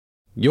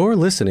You're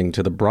listening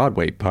to the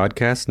Broadway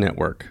Podcast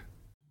Network.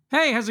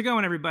 Hey, how's it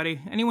going,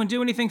 everybody? Anyone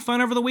do anything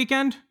fun over the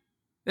weekend?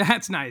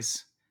 That's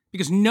nice,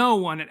 because no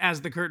one at As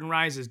the Curtain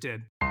Rises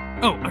did.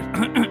 Oh,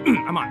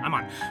 I'm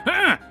on.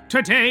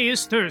 Today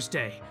is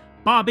Thursday.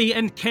 Bobby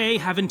and Kay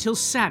have until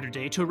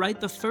Saturday to write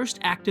the first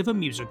act of a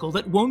musical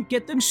that won't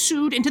get them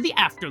sued into the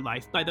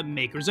afterlife by the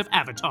makers of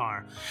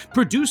Avatar.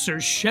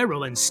 Producers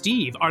Cheryl and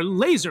Steve are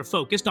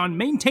laser-focused on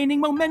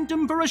maintaining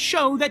momentum for a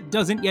show that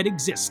doesn't yet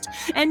exist.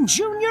 And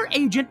junior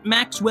agent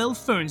Maxwell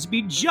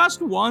Fernsby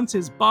just wants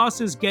his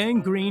boss's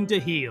gangrene to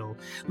heal.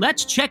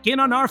 Let's check in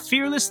on our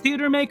fearless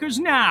theater makers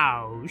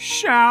now,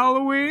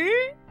 shall we?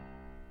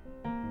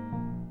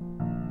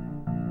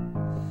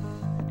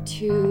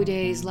 2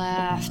 days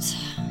left.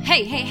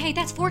 Hey,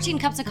 that's 14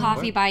 cups of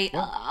coffee by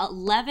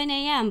 11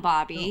 a.m.,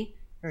 Bobby.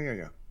 Oh.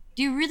 Yeah.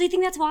 Do you really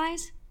think that's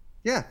wise?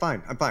 Yeah,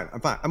 fine. I'm fine.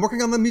 I'm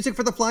working on the music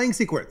for the flying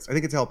sequence. I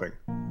think it's helping.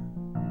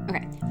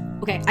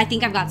 Okay, I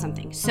think I've got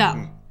something.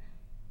 So,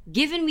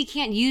 given we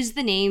can't use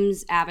the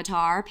names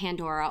Avatar,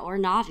 Pandora, or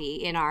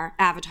Na'vi in our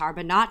Avatar,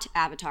 but not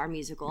Avatar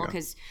musical,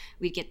 because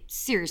we'd get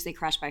seriously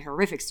crushed by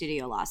horrific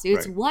studio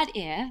lawsuits, What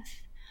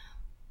if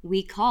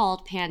we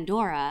called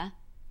Pandora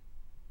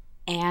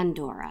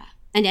Andorra?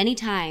 And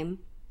anytime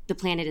the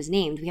planet is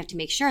named, we have to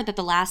make sure that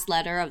the last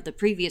letter of the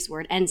previous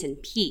word ends in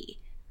P.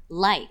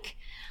 Like,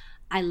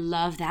 I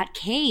love that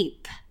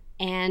cape.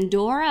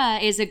 Andorra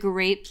is a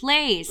great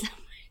place.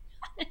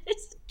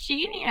 It's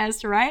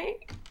genius, right?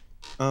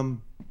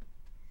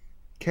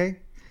 Kay,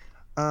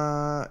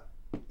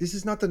 this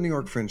is not the New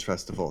York Fringe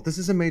Festival. This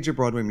is a major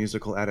Broadway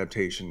musical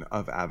adaptation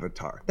of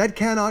Avatar. That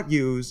cannot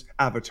use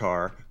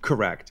Avatar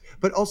correct,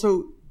 but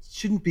also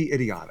shouldn't be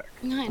idiotic.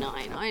 I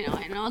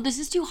know. This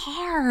is too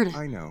hard.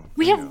 I know.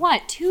 We have,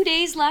 2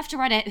 days left to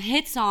write a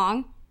hit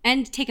song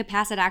and take a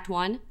pass at Act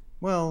 1?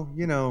 Well,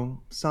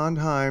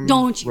 Sondheim...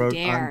 Don't you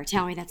dare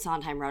tell me that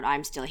Sondheim wrote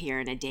I'm Still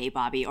Here in a Day,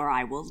 Bobby, or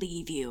I will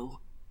leave you.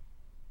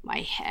 My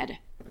head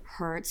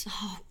hurts.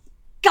 Oh,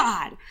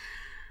 God.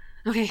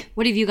 Okay,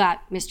 what have you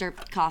got, Mr.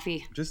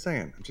 Coffee? I'm just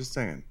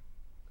saying.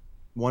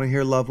 Want to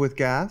hear Love with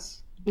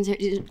Gas? Is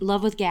it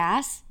Love with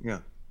Gas? Yeah.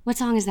 What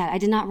song is that? I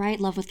did not write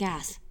Love with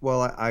Gas.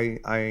 Well,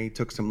 I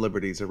took some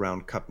liberties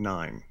around Cup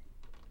 9.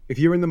 If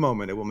you're in the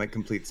moment, it will make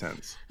complete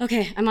sense.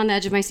 Okay, I'm on the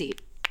edge of my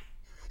seat.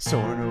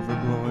 Soaring over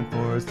glowing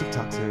forest of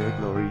toxic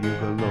glory you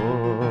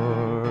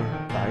galore.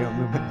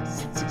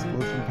 Bioluminescence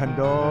explodes from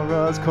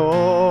Pandora's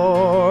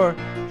core.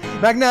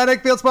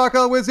 Magnetic field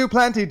sparkle with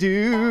zooplanty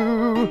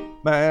dew.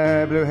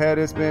 My blue head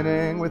is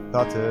spinning with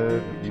thoughts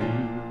of you.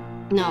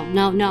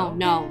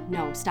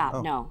 No, stop,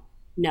 Oh.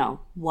 No.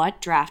 What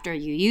draft are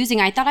you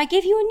using? I thought I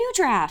gave you a new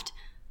draft.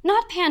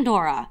 Not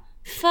Pandora.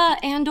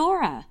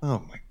 Andorra.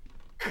 Oh my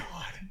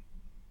God.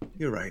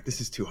 You're right, this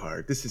is too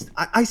hard.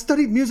 I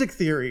studied music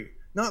theory,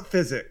 not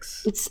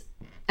physics. It's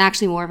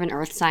actually more of an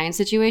earth science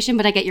situation,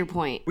 but I get your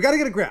point. We gotta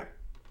get a grab.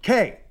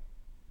 Kay,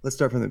 let's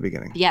start from the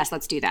beginning. Yes,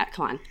 let's do that.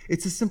 Come on.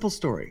 It's a simple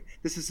story.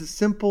 This is a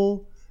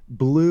simple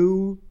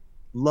blue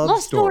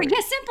love story.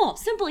 Yes,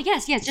 simple.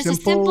 Yes. Just a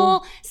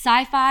simple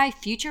sci-fi,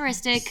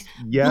 futuristic,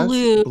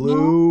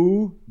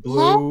 blue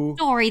love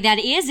story that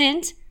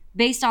isn't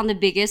based on the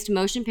biggest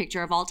motion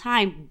picture of all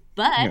time,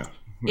 but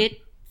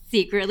it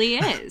secretly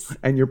is.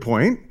 And your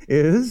point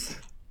is?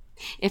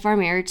 If our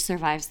marriage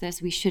survives this,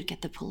 we should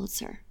get the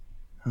Pulitzer.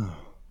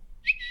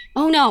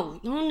 Oh, no.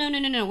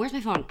 Where's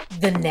my phone?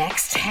 The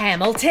next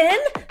Hamilton?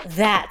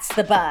 That's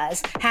the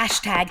buzz.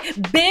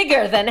 Hashtag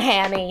bigger than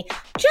Hammy.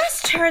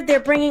 Just heard they're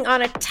bringing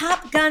on a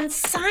Top Gun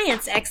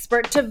science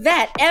expert to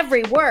vet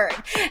every word.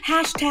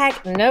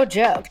 Hashtag no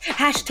joke.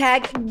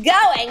 Hashtag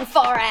going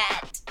for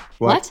it.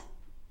 What?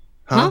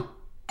 Huh?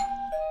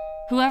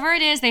 Whoever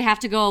it is, they have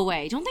to go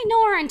away. Don't they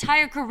know our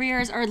entire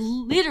careers are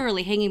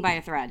literally hanging by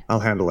a thread?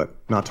 I'll handle it.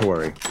 Not to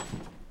worry.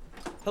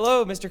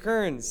 Hello, Mr.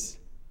 Kearns.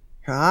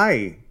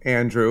 Hi,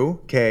 Andrew.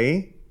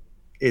 Kay.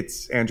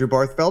 It's Andrew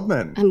Barth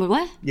Feldman.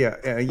 What?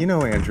 Yeah, you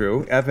know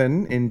Andrew.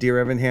 Evan in Dear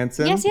Evan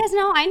Hansen. Yes,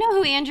 no, I know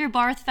who Andrew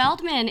Barth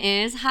Feldman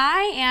is.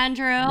 Hi,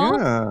 Andrew.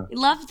 Yeah.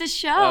 Love the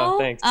show. Oh,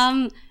 thanks.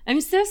 I'm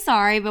so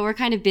sorry, but we're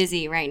kind of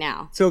busy right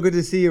now. So good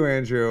to see you,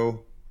 Andrew.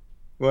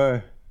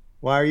 Why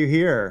are you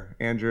here,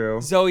 Andrew?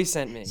 Zoe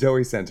sent me.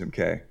 Zoe sent him,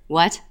 Kay.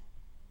 What?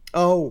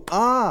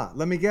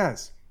 Let me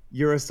guess.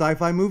 You're a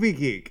sci-fi movie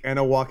geek and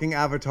a walking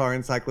Avatar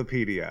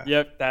encyclopedia.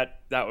 Yep,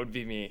 that would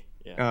be me.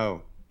 Yeah.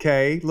 Oh,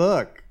 Kay,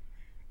 look.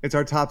 It's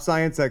our top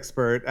science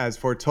expert, as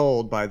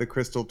foretold by the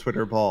Crystal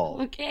Twitter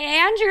ball. Okay,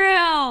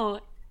 Andrew,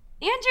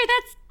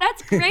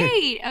 that's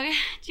great. Okay,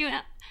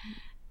 do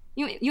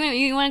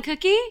you want a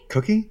cookie?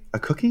 Cookie? A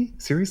cookie?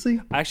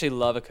 Seriously? I actually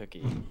love a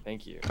cookie.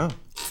 Thank you. Oh.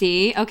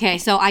 See? Okay,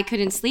 so I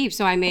couldn't sleep,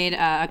 so I made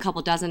a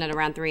couple dozen at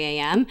around 3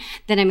 a.m.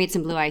 Then I made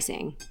some blue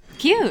icing.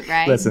 Cute,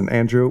 right? Listen,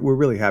 Andrew, we're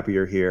really happy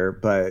you're here,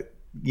 but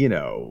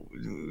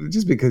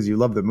just because you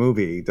love the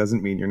movie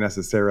doesn't mean you're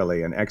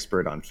necessarily an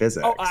expert on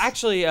physics. Oh,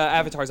 actually,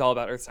 Avatar's all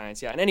about Earth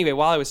science, yeah. And anyway,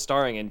 while I was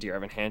starring in Dear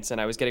Evan Hansen,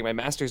 I was getting my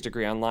master's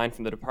degree online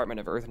from the Department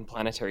of Earth and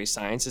Planetary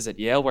Sciences at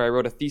Yale, where I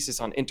wrote a thesis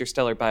on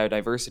interstellar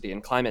biodiversity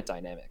and climate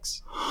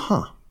dynamics.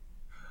 Huh.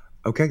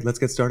 Okay, let's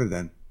get started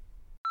then.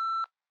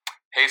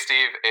 Hey,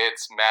 Steve,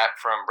 it's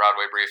Matt from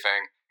Broadway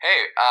Briefing.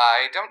 Hey,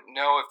 I don't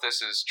know if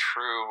this is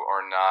true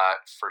or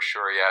not for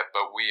sure yet,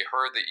 but we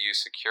heard that you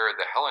secured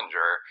the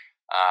Hellinger,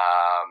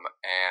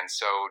 and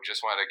so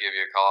just wanted to give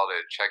you a call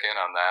to check in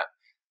on that.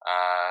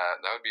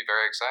 That would be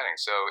very exciting.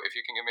 So if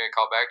you can give me a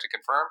call back to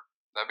confirm,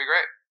 that'd be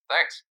great.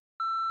 Thanks.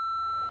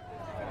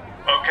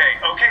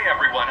 Okay,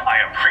 everyone,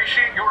 I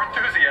appreciate your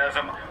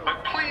enthusiasm,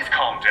 but please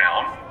calm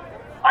down.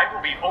 I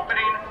will be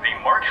opening the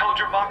Mark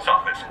Hellinger box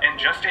office in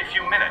just a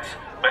few minutes,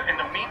 but in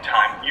the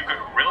meantime, you could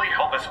really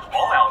help us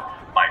all out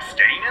by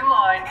staying in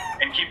line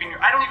and keeping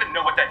your, I don't even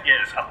know what that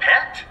is, a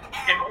pet?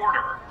 In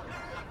order.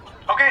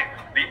 Okay,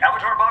 the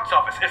Avatar box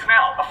office is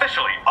now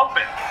officially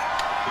open.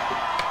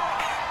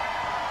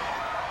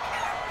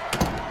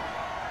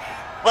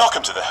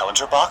 Welcome to the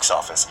Hellinger box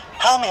office.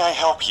 How may I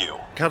help you?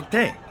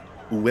 Kalte,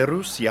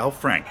 Uweru Siao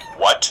Frank.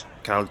 What?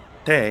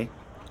 Kalte,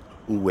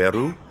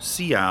 Uweru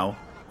Siao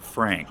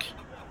Frank.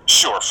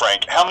 Sure,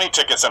 Frank. How many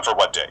tickets and for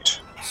what date?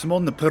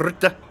 Simon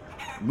Perutta,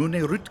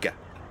 Mune Rutka.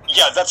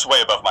 Yeah, that's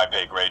way above my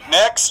pay grade.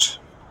 Next.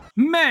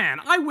 Man,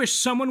 I wish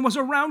someone was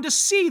around to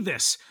see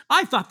this.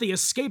 I thought the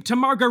Escape to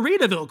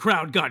Margaritaville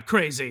crowd got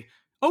crazy.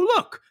 Oh,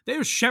 look,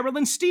 there's Cheryl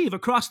and Steve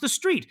across the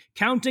street,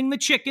 counting the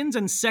chickens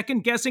and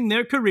second-guessing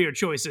their career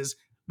choices.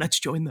 Let's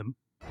join them.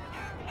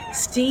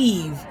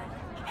 Steve,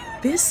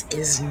 this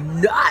is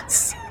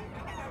nuts.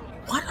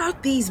 What are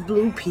these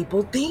blue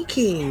people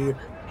thinking?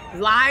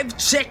 Live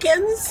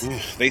chickens?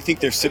 They think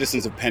they're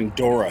citizens of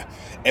Pandora.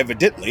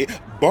 Evidently,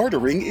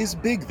 bartering is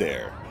big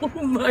there.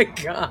 Oh my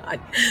God.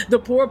 The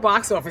poor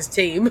box office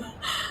team.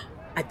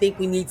 I think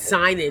we need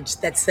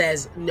signage that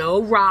says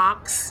no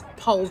rocks,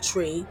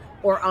 poultry,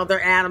 or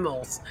other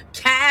animals.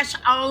 Cash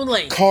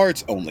only.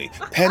 Cards only.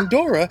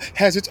 Pandora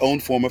has its own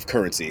form of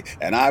currency,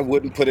 and I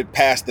wouldn't put it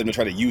past them to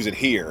try to use it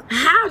here.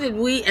 How did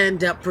we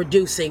end up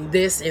producing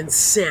this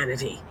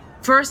insanity?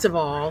 First of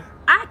all,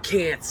 I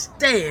can't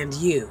stand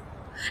you.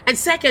 And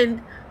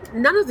second,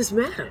 none of this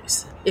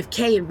matters if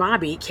Kay and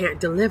Bobby can't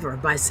deliver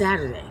by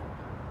Saturday.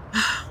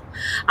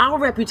 Our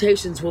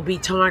reputations will be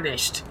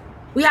tarnished.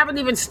 We haven't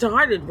even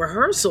started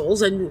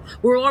rehearsals, and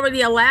we're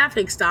already a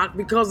laughingstock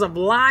because of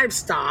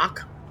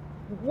livestock.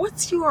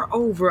 What's your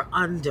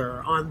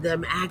over-under on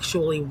them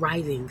actually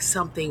writing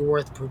something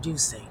worth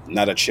producing?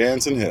 Not a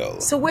chance in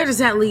hell. So where does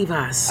that leave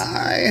us?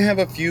 I have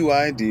a few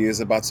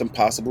ideas about some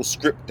possible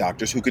script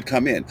doctors who could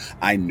come in.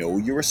 I know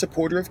you're a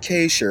supporter of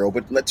Kay, Cheryl,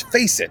 but let's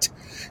face it.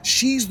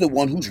 She's the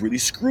one who's really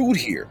screwed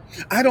here.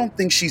 I don't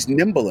think she's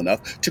nimble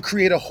enough to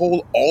create a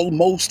whole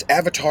almost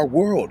Avatar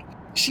world.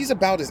 She's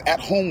about as at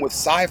home with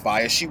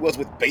sci-fi as she was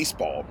with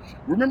baseball.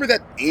 Remember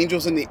that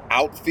Angels in the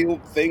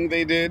Outfield thing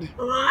they did?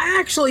 I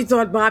actually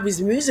thought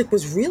Bobby's music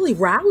was really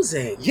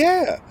rousing.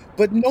 Yeah,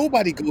 but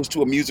nobody goes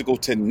to a musical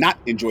to not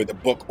enjoy the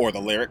book or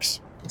the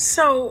lyrics.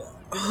 So,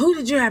 who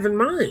did you have in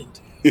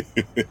mind?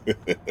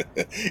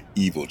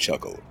 Evil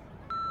chuckle.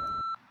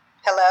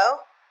 Hello?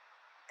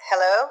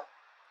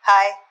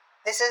 Hi,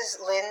 this is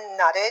Lynn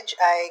Nottage.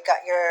 I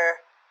got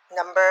your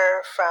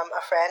number from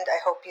a friend. I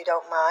hope you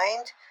don't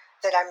mind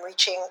that I'm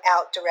reaching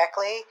out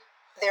directly.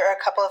 There are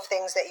a couple of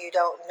things that you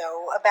don't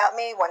know about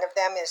me. One of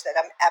them is that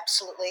I'm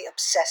absolutely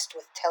obsessed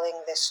with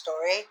telling this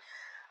story.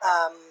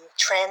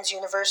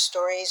 Trans-universe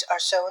stories are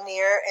so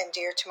near and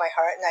dear to my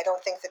heart, and I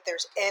don't think that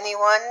there's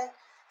anyone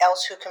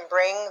else who can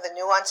bring the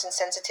nuance and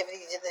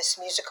sensitivity to this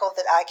musical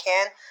that I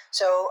can.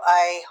 So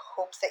I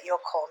hope that you'll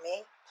call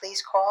me.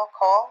 Please call.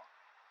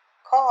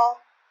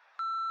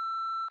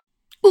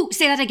 Ooh,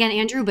 say that again,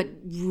 Andrew, but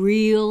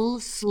real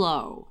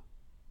slow.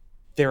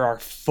 There are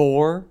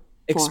four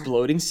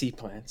exploding sea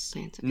plants.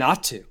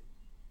 Not 2.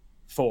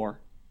 4.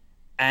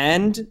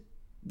 And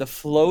the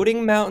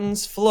floating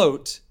mountains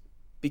float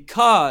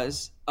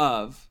because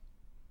of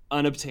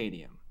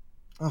unobtainium.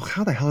 Oh,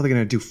 how the hell are they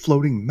going to do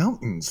floating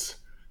mountains?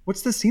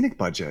 What's the scenic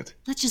budget?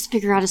 Let's just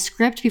figure out a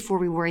script before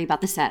we worry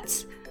about the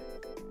sets.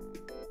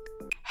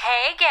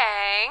 Hey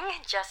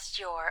gang, just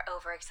your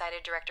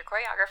overexcited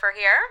director-choreographer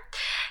here,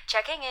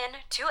 checking in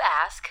to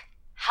ask,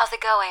 how's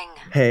it going?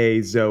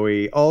 Hey,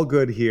 Zoe. All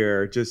good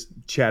here. Just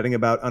chatting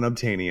about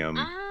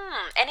unobtainium.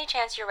 Any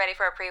chance you're ready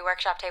for a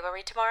pre-workshop table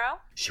read tomorrow?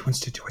 She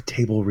wants to do a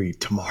table read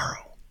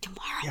tomorrow.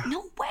 Yeah.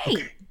 No way.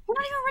 Okay. We're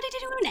not even ready to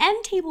do an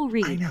end table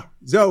read. I know.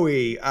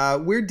 Zoe,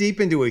 we're deep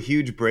into a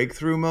huge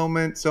breakthrough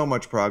moment. So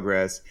much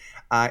progress.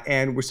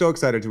 And we're so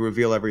excited to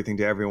reveal everything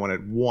to everyone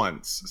at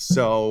once.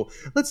 So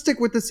let's stick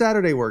with the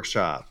Saturday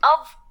workshop.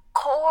 Of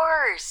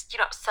course.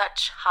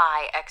 Such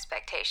high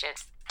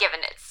expectations,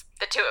 given it's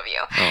the two of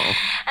you. Oh.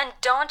 And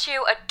don't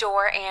you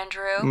adore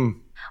Andrew?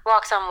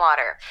 Walks on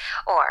water.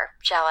 Or,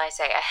 shall I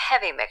say, a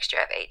heavy mixture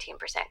of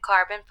 18%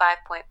 carbon,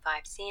 5.5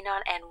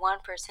 xenon, and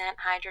 1%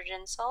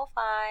 hydrogen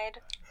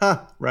sulfide.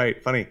 Ha,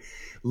 right. Funny.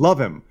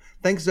 Love him.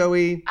 Thanks,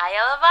 Zoe.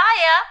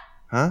 Ayalavaya.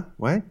 Huh?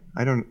 What?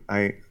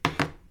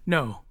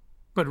 No,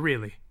 but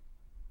really,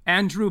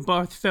 Andrew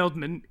Barth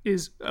Feldman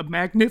is a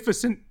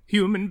magnificent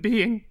human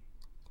being.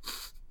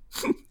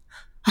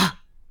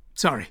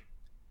 Sorry.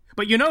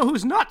 But you know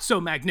who's not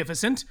so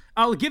magnificent?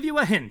 I'll give you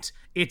a hint.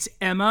 It's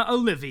Emma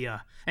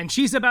Olivia, and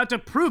she's about to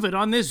prove it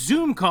on this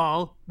Zoom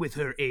call with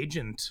her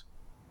agent.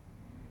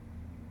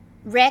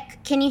 Rick,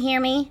 can you hear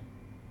me?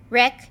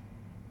 Rick?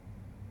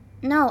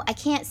 No, I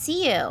can't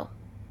see you.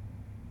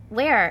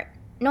 Where?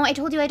 No, I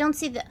told you I don't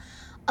see the...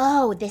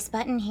 Oh, this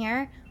button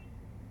here?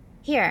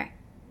 Here.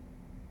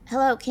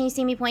 Hello, can you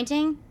see me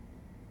pointing?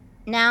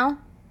 Now?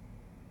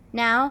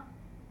 Now?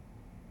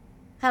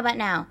 How about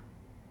now?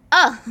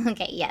 Oh,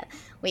 okay, yeah.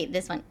 Wait,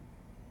 this one.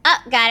 Oh,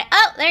 got it.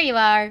 Oh, there you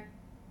are.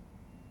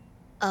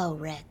 Oh,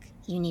 Rick,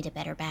 you need a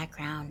better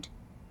background.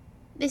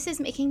 This is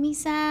making me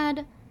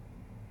sad.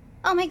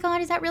 Oh my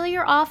god, is that really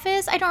your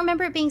office? I don't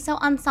remember it being so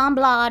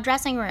ensemble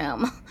dressing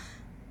room.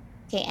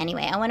 Okay,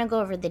 anyway, I want to go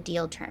over the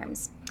deal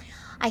terms.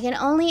 I can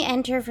only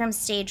enter from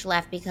stage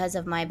left because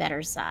of my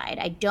better side.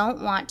 I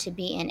don't want to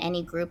be in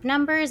any group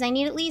numbers. I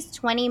need at least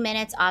 20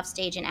 minutes off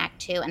stage in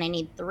Act 2, and I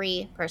need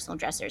 3 personal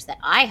dressers that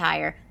I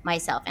hire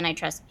myself. And I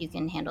trust you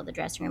can handle the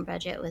dressing room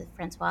budget with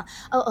Francois.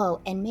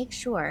 Oh, and make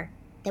sure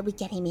that we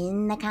get him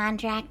in the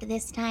contract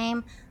this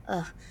time.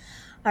 Ugh.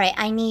 All right,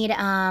 I need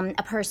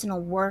a personal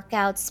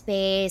workout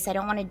space. I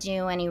don't want to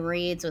do any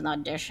reads with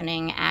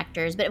auditioning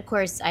actors, but of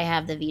course I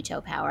have the veto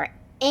power.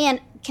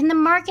 And can the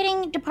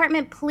marketing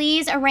department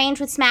please arrange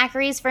with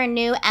Smackeries for a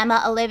new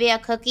Emma Olivia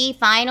cookie?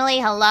 Finally,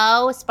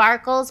 hello,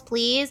 Sparkles,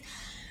 please.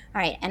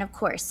 All right, and of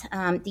course,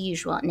 the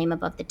usual name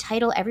above the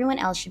title. Everyone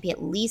else should be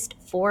at least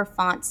 4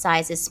 font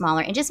sizes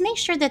smaller. And just make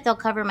sure that they'll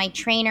cover my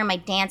trainer, my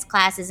dance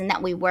classes, and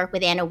that we work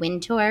with Anna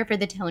Wintour for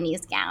the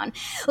Tony's gown.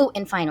 Oh,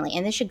 and finally,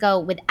 and this should go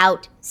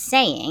without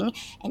saying,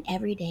 an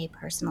everyday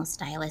personal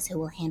stylist who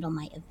will handle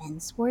my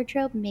events,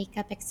 wardrobe,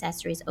 makeup,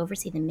 accessories,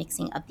 oversee the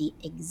mixing of the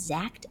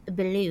exact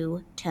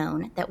blue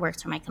tone that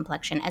works for my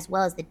complexion, as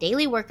well as the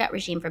daily workout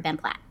regime for Ben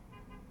Platt.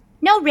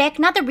 No, Rick,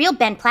 not the real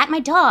Ben Platt, my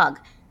dog.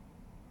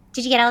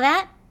 Did you get all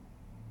that?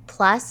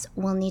 Plus,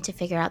 we'll need to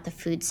figure out the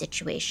food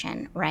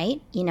situation,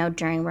 right? You know,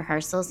 during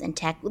rehearsals and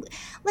tech.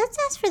 Let's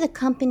ask for the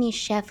company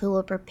chef who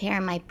will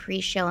prepare my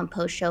pre-show and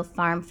post-show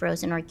farm,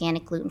 frozen,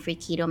 organic, gluten-free,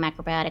 keto,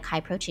 macrobiotic,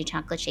 high-protein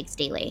chocolate shakes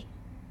daily.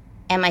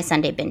 And my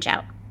Sunday binge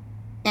out.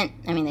 And,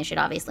 I mean, they should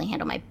obviously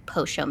handle my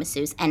post-show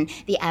masseuse and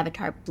the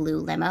Avatar blue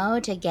limo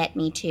to get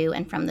me to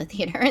and from the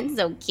theater. It's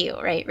so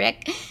cute, right,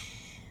 Rick?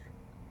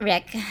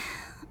 Rick,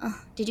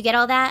 did you get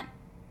all that?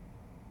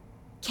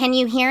 Can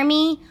you hear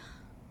me?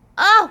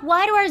 Oh,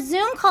 why do our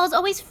Zoom calls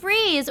always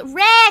freeze?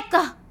 Rick!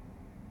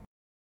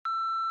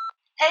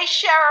 Hey,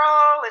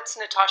 Cheryl, it's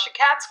Natasha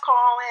Katz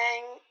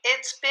calling.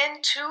 It's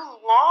been too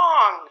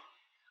long.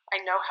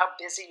 I know how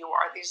busy you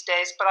are these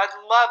days, but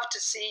I'd love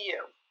to see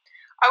you.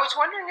 I was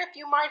wondering if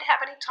you might have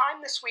any time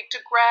this week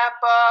to grab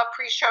a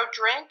pre-show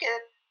drink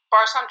at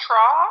Bar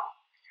Central.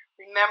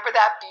 Remember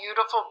that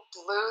beautiful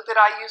blue that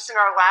I used in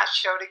our last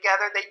show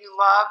together that you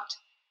loved?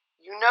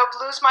 You know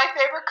blue's my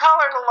favorite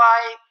color to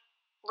light.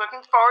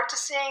 Looking forward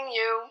to seeing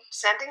you.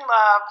 Sending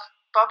love.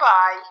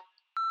 Bye-bye.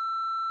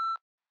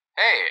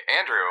 Hey,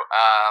 Andrew.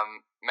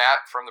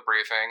 Matt from the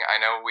briefing. I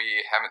know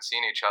we haven't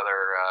seen each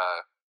other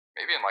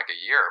maybe in like a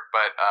year,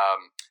 but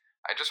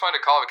I just wanted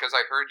to call because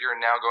I heard you're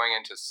now going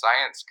into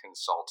science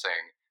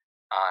consulting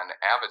on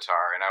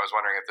Avatar, and I was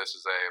wondering if this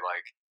is a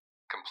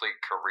complete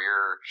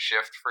career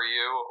shift for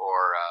you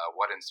or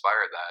what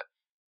inspired that.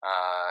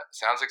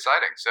 Sounds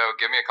exciting. So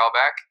give me a call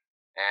back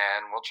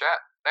and we'll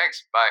chat.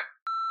 Thanks. Bye.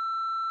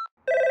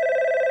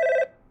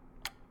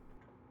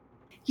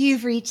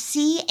 You've reached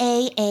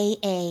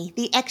CAAA.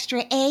 The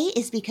extra A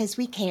is because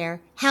we care.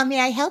 How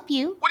may I help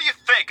you? What do you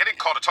think? I didn't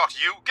call to talk to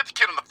you. Get the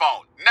kid on the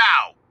phone,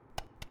 now!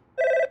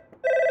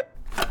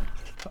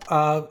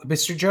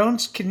 Mr.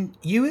 Jones, can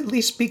you at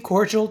least be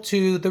cordial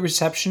to the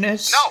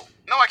receptionist?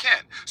 No, I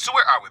can't. So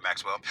where are we,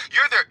 Maxwell?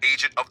 You're their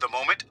agent of the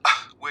moment,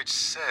 which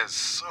says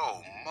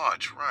so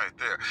much right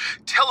there.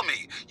 Tell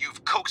me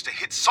you've coaxed a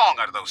hit song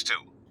out of those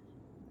two.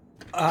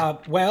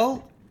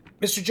 Well,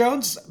 Mr.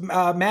 Jones,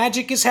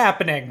 magic is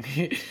happening.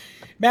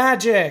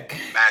 Magic.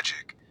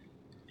 Magic.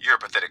 You're a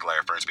pathetic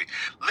liar, Fernsby.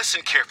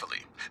 Listen carefully.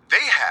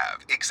 They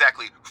have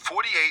exactly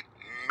 48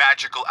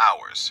 magical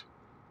hours.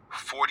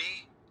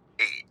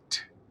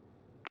 48.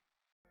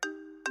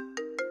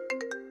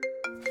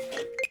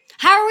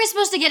 How are we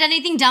supposed to get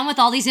anything done with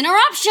all these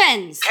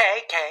interruptions?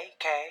 K,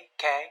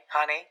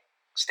 honey,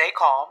 stay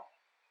calm.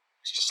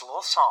 It's just a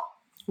little song.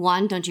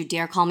 1, don't you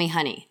dare call me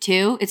honey.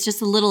 2, it's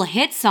just a little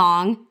hit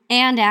song.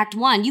 And Act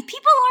 1, you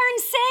people are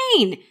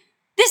insane.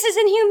 This is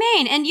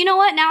inhumane. And you know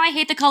what? Now I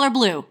hate the color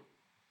blue.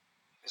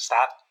 Is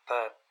that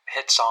the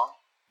hit song?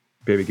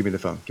 Baby, give me the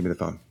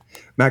phone.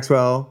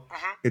 Maxwell,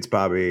 It's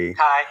Bobby.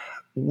 Hi.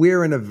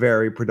 We're in a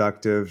very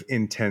productive,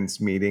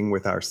 intense meeting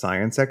with our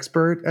science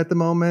expert at the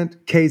moment.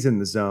 Kay's in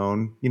the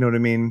zone. You know what I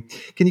mean?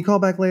 Can you call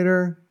back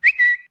later?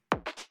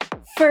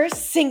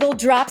 First single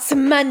drops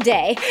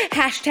Monday.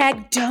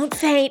 Hashtag don't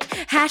faint.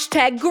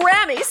 Hashtag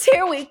Grammys,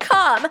 here we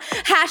come.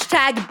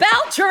 Hashtag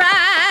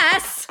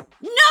Beltress.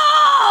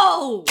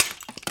 No!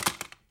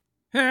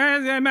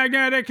 The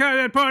magnetic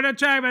port of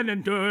Chapman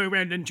and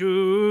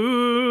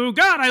two.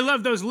 God, I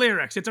love those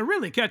lyrics. It's a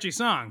really catchy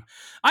song.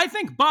 I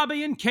think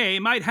Bobby and Kay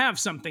might have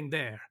something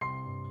there.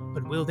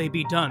 But will they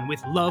be done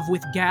with love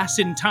with gas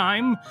in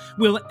time?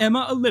 Will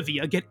Emma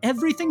Olivia get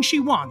everything she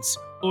wants,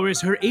 or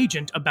is her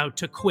agent about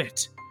to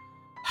quit?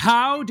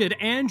 How did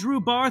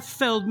Andrew Barth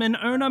Feldman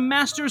earn a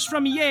master's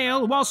from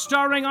Yale while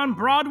starring on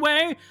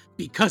Broadway?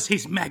 Because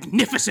he's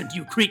magnificent,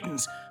 you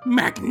cretins!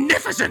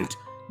 Magnificent!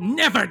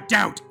 Never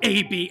doubt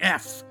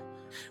ABF!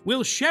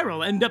 Will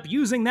Cheryl end up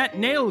using that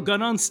nail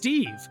gun on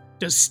Steve?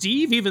 Does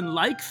Steve even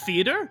like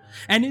theater?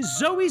 And is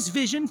Zoe's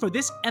vision for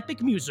this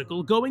epic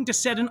musical going to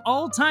set an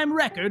all-time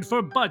record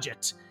for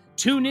budget?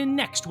 Tune in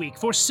next week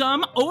for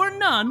some or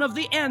none of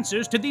the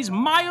answers to these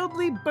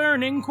mildly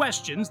burning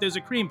questions, there's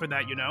a cream for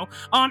that, you know,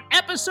 on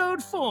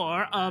episode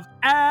 4 of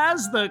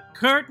As the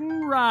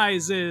Curtain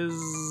Rises.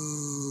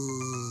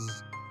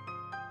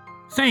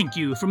 Thank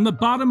you from the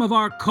bottom of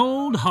our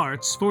cold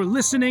hearts for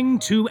listening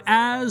to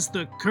As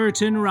the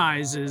Curtain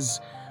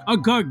Rises. A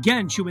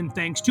gargantuan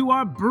thanks to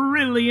our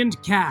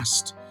brilliant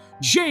cast.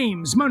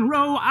 James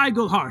Monroe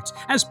Eigelhart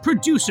as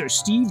producer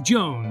Steve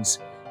Jones.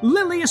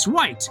 Lilius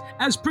White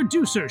as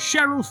producer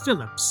Cheryl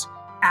Phillips.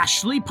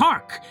 Ashley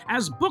Park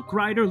as book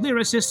writer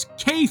lyricist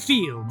Kay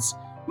Fields.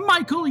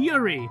 Michael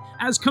Urie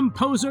as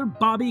composer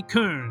Bobby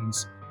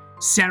Kearns.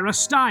 Sarah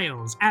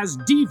Stiles as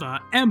diva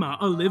Emma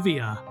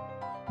Olivia.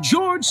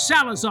 George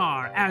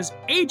Salazar as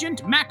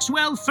Agent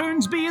Maxwell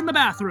Fernsby in the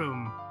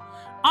bathroom.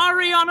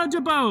 Ariana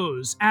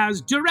DeBose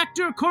as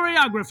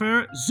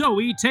director-choreographer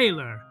Zoe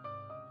Taylor.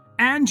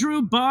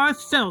 Andrew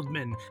Barth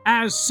Feldman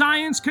as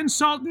science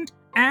consultant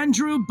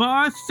Andrew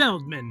Barth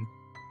Feldman.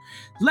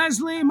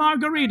 Leslie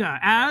Margarita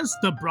as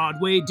the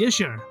Broadway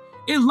Disher.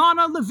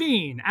 Ilana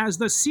Levine as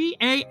the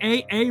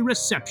CAAA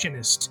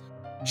receptionist.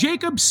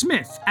 Jacob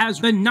Smith as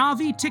the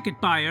Navi ticket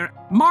buyer.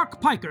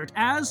 Mark Pikert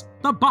as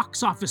the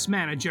box office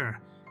manager.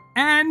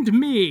 And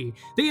me,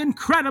 the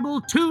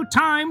incredible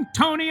 2-time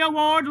Tony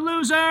Award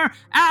loser,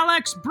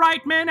 Alex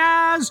Brightman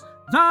as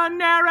the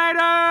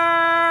narrator!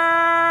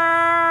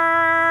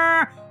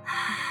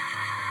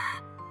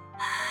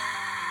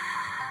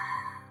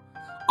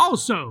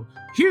 Also,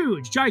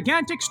 huge,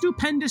 gigantic,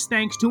 stupendous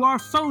thanks to our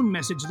phone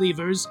message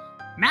leavers,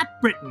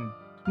 Matt Britton,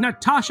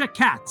 Natasha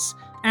Katz,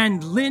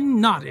 and Lynn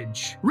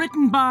Nottage.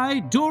 Written by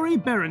Dory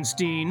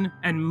Berenstein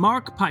and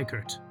Mark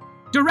Pikert.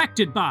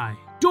 Directed by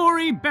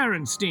Dory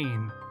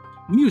Berenstein.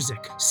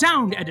 Music,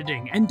 sound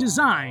editing, and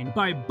design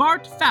by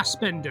Bart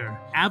Fassbender.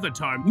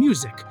 Avatar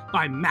music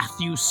by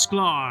Matthew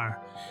Sklar.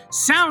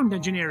 Sound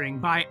engineering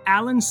by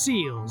Alan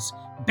Seals.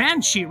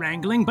 Banshee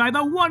wrangling by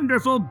the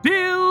wonderful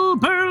Bill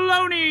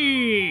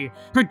Berloni.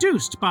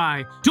 Produced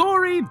by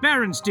Dory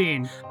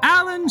Berenstein,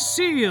 Alan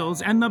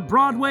Seals, and the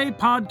Broadway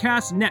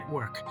Podcast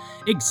Network.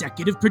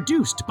 Executive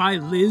produced by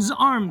Liz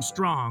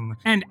Armstrong.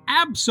 And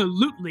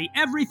absolutely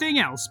everything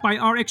else by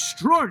our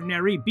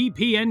extraordinary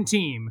BPN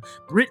team.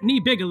 Brittany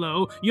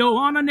Bigelow,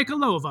 Joanna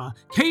Nikolova,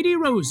 Katie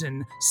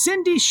Rosen,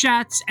 Cindy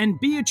Schatz, and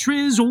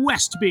Beatriz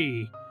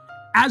Westby.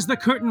 As the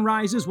Curtain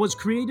Rises was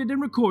created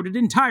and recorded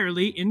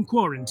entirely in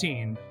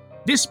quarantine.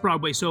 This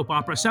Broadway soap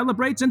opera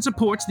celebrates and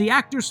supports the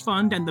Actors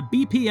Fund and the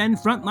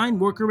BPN Frontline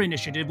Worker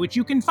Initiative, which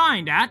you can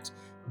find at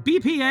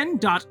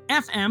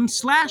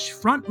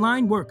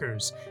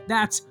bpn.fm/frontlineworkers.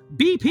 That's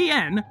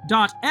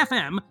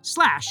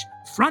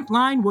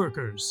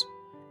bpn.fm/frontlineworkers.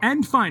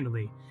 And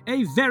finally,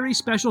 a very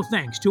special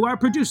thanks to our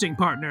producing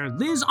partner,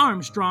 Liz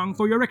Armstrong,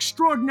 for your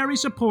extraordinary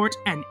support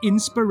and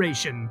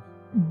inspiration.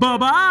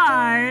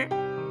 Bye-bye!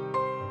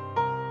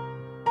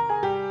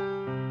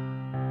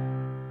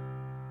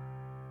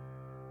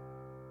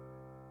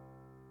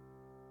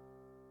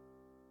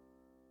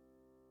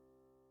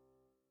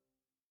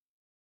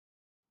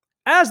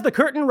 As the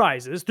Curtain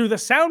Rises Through the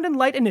Sound and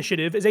Light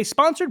Initiative is a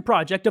sponsored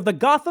project of the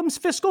Gotham's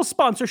Fiscal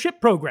Sponsorship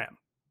Program.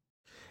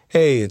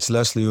 Hey, it's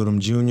Leslie Odom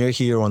Jr.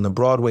 here on the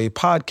Broadway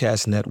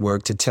Podcast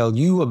Network to tell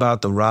you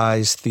about the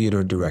Rise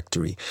Theater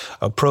Directory,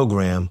 a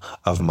program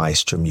of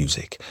Maestro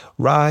Music.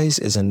 Rise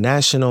is a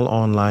national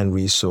online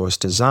resource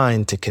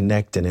designed to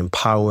connect and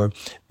empower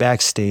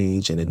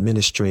backstage and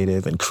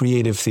administrative and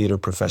creative theater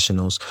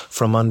professionals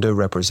from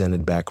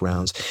underrepresented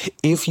backgrounds.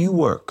 If you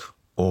work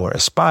or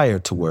aspire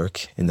to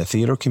work in the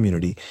theater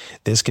community,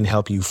 this can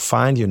help you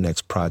find your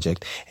next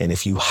project. And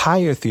if you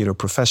hire theater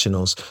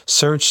professionals,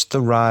 search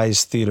the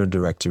Rise Theater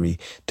Directory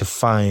to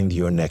find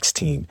your next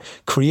team.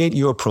 Create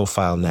your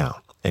profile now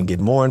and get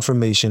more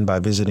information by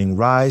visiting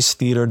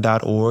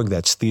risetheater.org.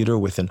 That's theater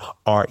with an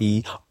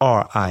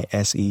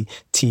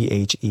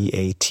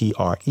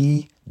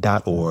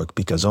RERISETHEATRE.org,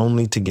 because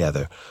only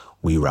together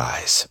we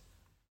rise.